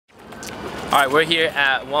Alright, we're here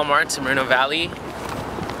at Walmart in Moreno Valley,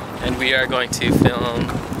 and we are going to film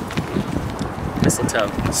Mistletoe,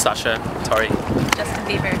 Sascha, Tori. Justin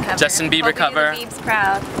Bieber cover. Justin Bieber cover. The Biebs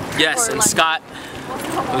proud. Yes, and Scott,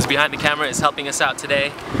 who's behind the camera, is helping us out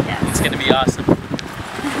today. Yes. It's gonna be awesome.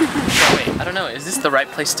 Oh, wait, I don't know, is this the right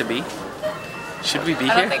place to be? Should we be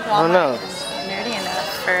I here? don't think I don't know. Walmart is nerdy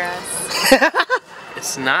enough for us.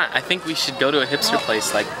 It's not. I think we should go to a hipster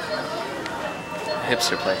place, like a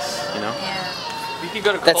hipster place, you know? Yeah. We could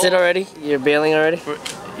go to That's it already? You're bailing already?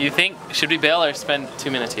 You think? Should we bail or spend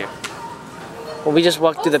 2 minutes here? Well, we just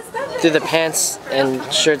walked through the pants and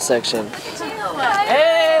shirt section.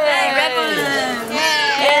 Hey, red balloons!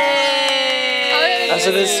 Oh,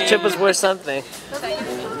 so this trip was worth something.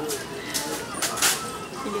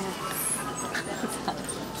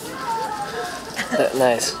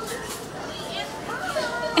 Nice.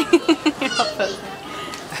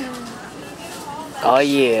 Oh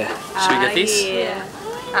yeah. Should we get these? Yeah.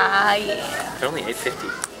 Ah yeah. They're only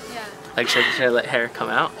 $8.50. Yeah. Like, should I let hair come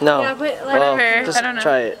out? No. Yeah, but Well, whatever. just I don't know.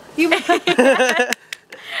 try it.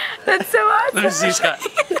 That's so awesome. Let me see, Scott.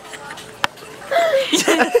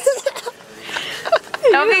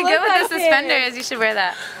 Don't be good with the suspenders. You should wear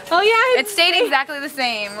that. Oh yeah. It stayed exactly the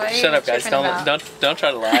same. What are Shut you up, guys. tripping about? Don't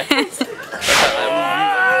try to lie.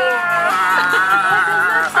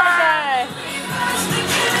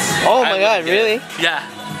 Oh my god, really? Yeah.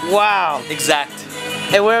 Wow. Exact.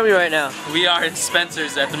 Hey, where are we right now? We are in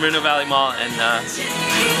Spencer's at the Moreno Valley Mall, and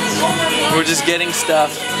we're just getting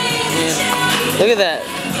stuff. Yeah. Look at that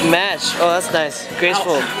match. Oh, that's nice.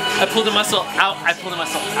 Graceful. Ow. I pulled a muscle out. I pulled a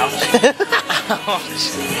muscle out. Ouch.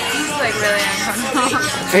 It's like really uncomfortable.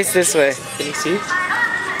 Face this way. Can you see?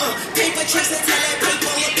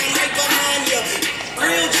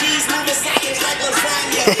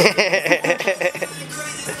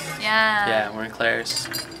 Yeah. Yeah, we're in Claire's.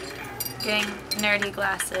 Getting nerdy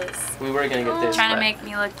glasses. We were gonna get this. Trying to but make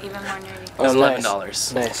me look even more nerdy. it was Oh, nice.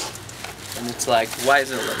 $11. Nice. And it's like, why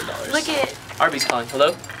is it $11? Look at Arby's calling.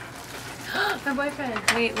 Hello? My boyfriend.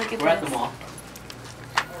 wait, look at We're at this. the mall.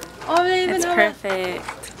 Oh, I didn't even It's know. perfect.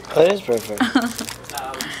 Oh, it is perfect. We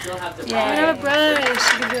still have to I have a Yeah.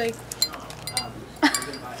 brush. You could be like,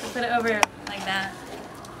 Put it over like that.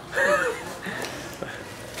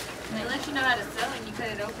 And they let you know how to sew and you cut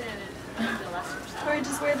it open and it lasts yourself. or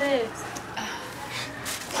just wear this.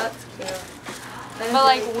 That's cute. But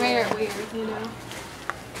like wear it weird, you know.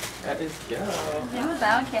 That is good. Ooh,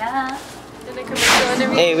 that cat. And it could be so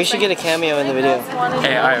underneath. Hey, we should get a cameo in the video.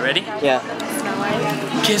 Hey, alright, ready? Yeah.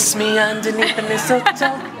 Kiss me underneath the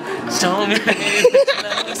mistletoe. Show me. Over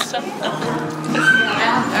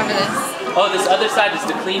this. Oh, this other side is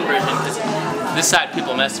the clean version. This side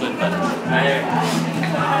people mess with, but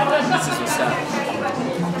this is what's up.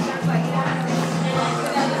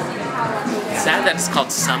 It's sad that it's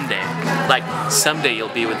called Someday. Like, someday you'll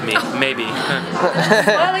be with me. Maybe.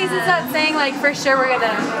 Well, at least it's not saying like for sure we're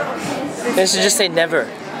gonna. They should just say never.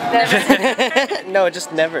 Never. No,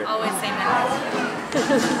 just never. Always say never. Is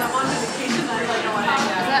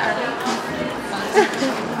that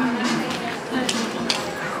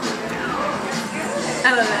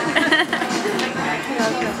I love it.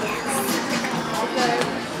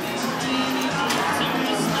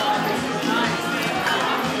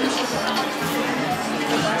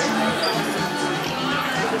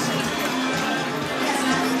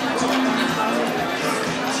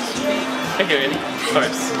 Okay, ready? Of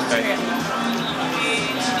course. Alright.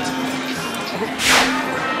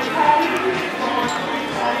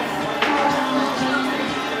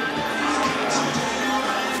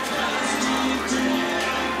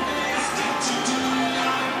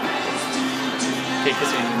 Okay,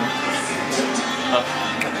 kiss me. Oh.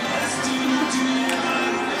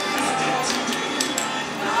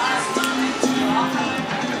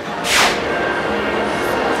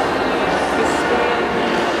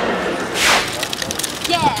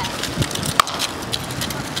 Yeah.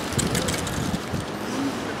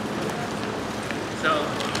 So,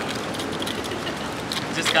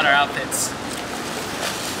 we just got our outfits.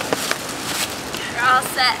 We're all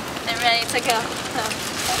set and ready to go.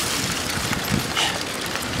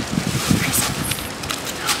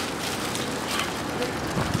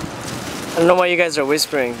 I don't know why you guys are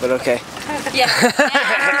whispering, but okay. Yeah.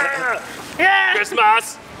 Yeah!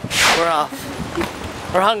 Christmas! We're off.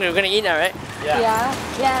 We're hungry. We're gonna eat now, right? Yeah.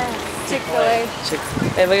 Yeah. Chick-fil-A.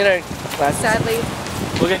 Hey, look at our glasses. Sadly.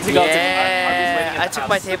 We're going to go Yeah, I took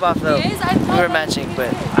my tape off though. Yes, I We were matching,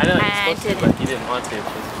 but I know I you're supposed to, didn't. but you didn't want to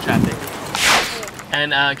because of traffic.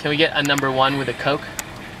 And can we get a #1 with a Coke?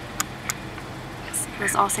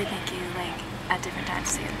 Let's all say thank you, like at different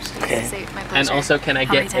times too. Okay. Say my pleasure. And also, can I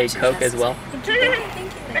How many get a times she Coke says as well? Thank you.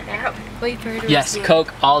 Like that. Wait for her to Yes, receive.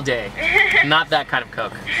 Coke all day. Not that kind of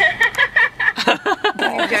Coke.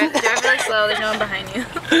 Drive really slow. There's no one behind you.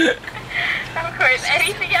 Of course.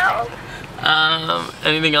 Anything else?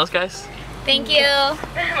 Anything else, guys? Thank you.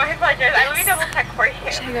 My pleasure. Let me double check for you.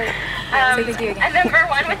 Say thank you A again. number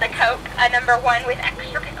 1 with a Coke, a number 1 with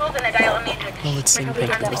extra pickles and a dial-a-made with Oh, let's sing thank you.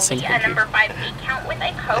 Let's sing a thank you. number 5 8-count with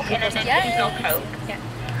a Coke and an additional Coke.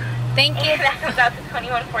 Thank you. And that comes out to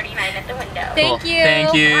 $21.49 at the window. Thank Cool. you.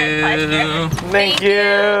 Thank you. Thank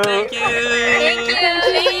you. Thank you.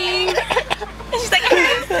 She's like,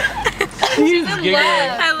 She's giggling.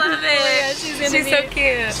 I love it. She's so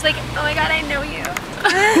cute. She's like, oh my god, I know you.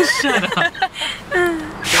 Shut up.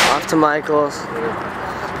 Off to Michael's.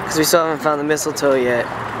 Because we still haven't found the mistletoe yet.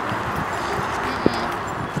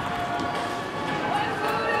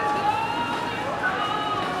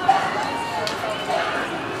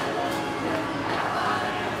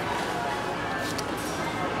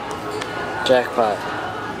 Jackpot.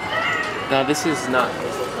 No, this is not.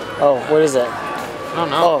 Oh, what is that? I don't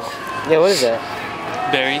know. Oh, yeah, what is that?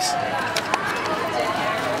 Berries.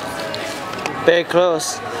 Very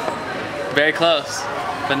close. Very close,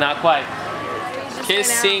 but not quite.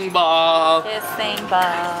 Kissing ball. Kissing ball.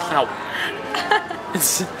 Ow.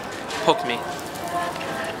 It's poked me.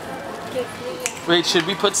 Wait, should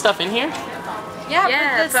we put stuff in here?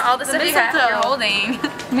 Yeah, but all the stuff you're holding.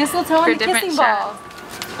 Mistletoe For and the different kissing ball.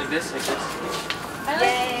 Like this, like this.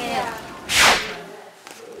 Yeah.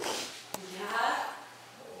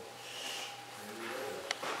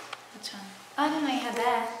 Which one? Oh, no, I have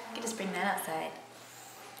that. You can just bring that outside.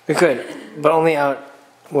 We could, but only out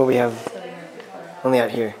where we have, only out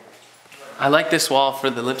here. I like this wall for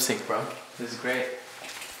the lip sync, bro. This is great.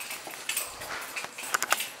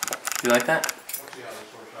 You like that?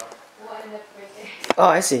 Oh,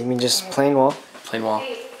 I see. You mean just plain wall? Plain wall.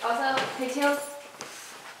 Also, pigtails.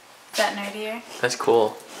 Is that nerdier? That's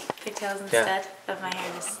cool. Pigtails instead of my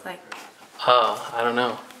hair, just like. Oh, I don't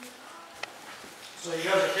know. So you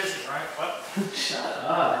guys are kissing, right? What? Shut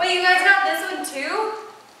up. Wait, you guys got this one too?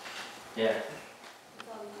 Yeah.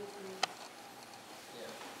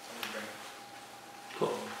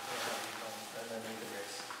 Cool.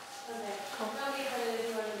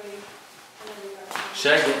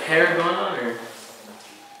 Should I get hair going on or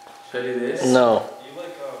should I do this? No.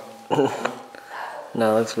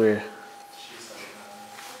 No, it looks weird.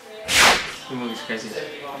 The movie's crazy.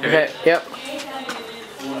 Okay, yep.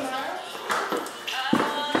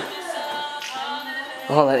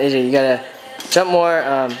 Hold on, AJ, you gotta jump more,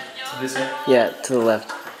 This way? yeah, to the left.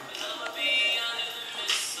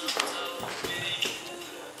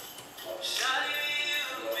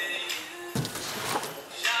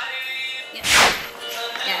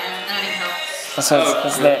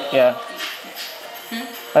 That's there, yeah.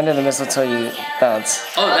 Under the mistletoe, you bounce.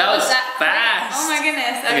 Oh, that was fast. Oh my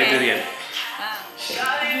goodness. Okay, do it Okay. again.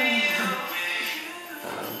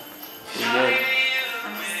 You good?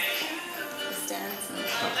 Just dance and-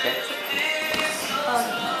 Okay.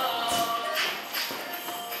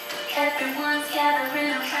 Everyone's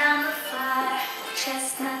gathering around the fire.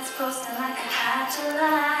 Chestnuts roasting like a hot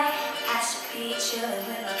July. I should be chilling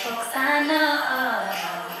with the folks I know.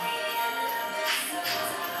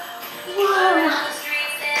 Whoa,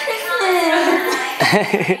 Christmas.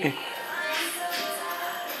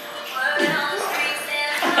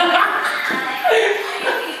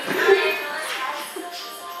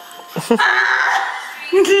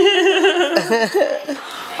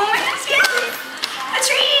 Oh my gosh, yes! A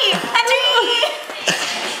tree! A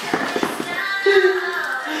tree!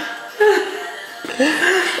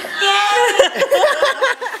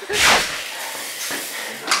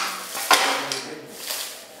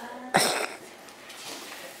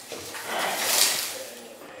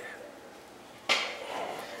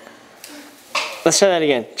 Let's try that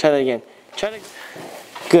again. Try that again. Try that.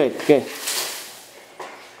 Good, good.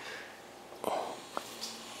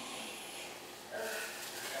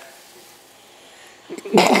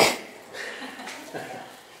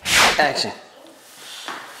 Action.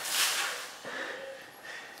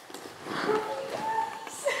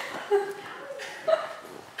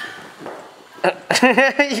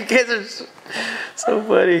 You guys are so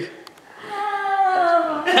funny.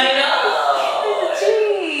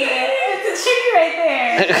 It's a tree right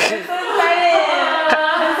there. I'm so excited.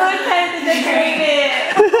 I'm so excited to decorate it.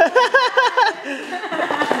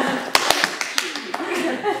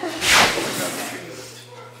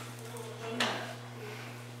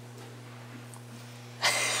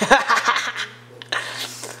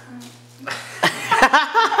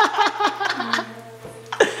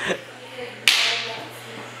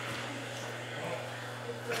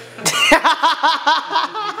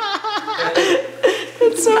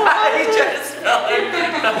 It's so hard. He tried to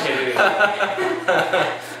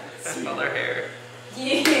smell her hair.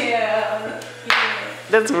 Yeah.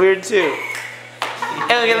 That's weird too.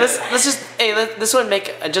 Hey, okay, let's just this one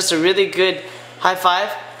make just a really good high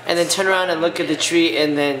five, and then turn around and look at the tree,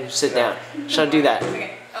 and then sit down. Shall I do that?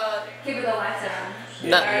 Okay. Keep the lights on.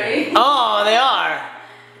 No. Oh, they are.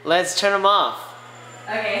 Let's turn them off.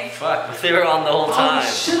 Okay. Fuck, they were on the whole time.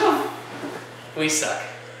 Shut We suck.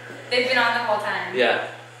 They've been on the whole time. Yeah.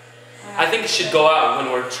 I think it should go out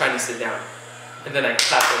when we're trying to sit down. And then I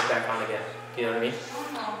clap it back on again. You know what I mean?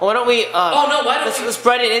 Why don't we? Oh no! Why don't let's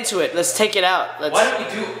brighten into it. Let's take it out. Why don't we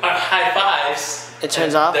do our high fives? It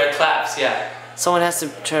turns off. Their claps, yeah. Someone has to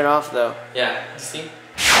turn it off though. Yeah. You see?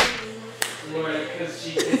 Because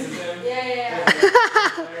she kisses him. Yeah.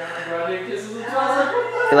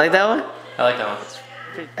 You like that one? I like that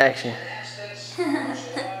one. Action.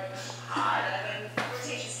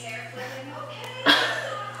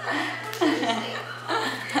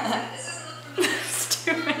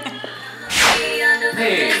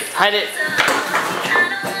 Hey. Hide it.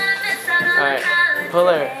 Alright. Pull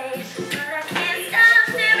her.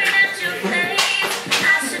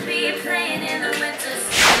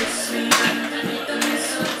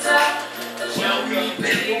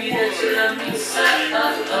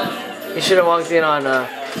 You should have walked in on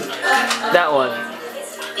that one.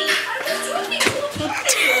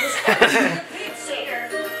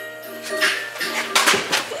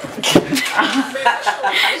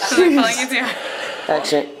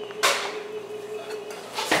 Action.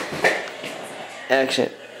 Action.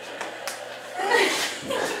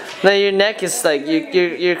 No, your neck is like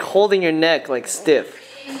you're holding your neck like stiff.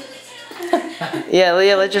 Yeah,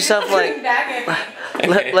 let yourself like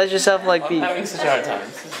let yourself like be. I'm having such a hard time.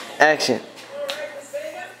 Action.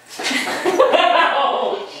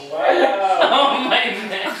 Oh my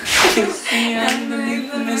neck. Kiss me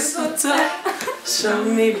underneath the mistletoe. Show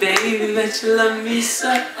me, baby, that you love me so.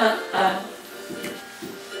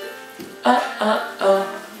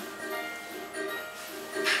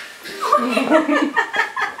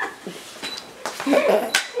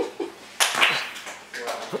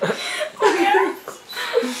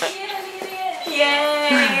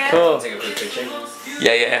 Yay! Cool. Take a quick picture.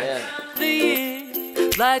 Yeah.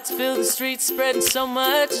 Lights fill the streets, spreading so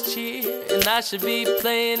much cheer. And I should be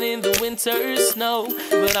playing in the winter snow,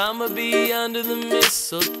 but I'ma be under the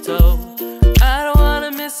mistletoe. I don't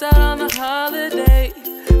wanna miss out on the holiday,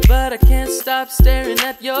 but I can't stop staring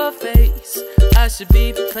at your face. I should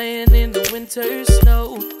be playing in the winter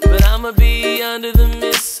snow, but I'ma be under the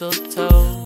mistletoe.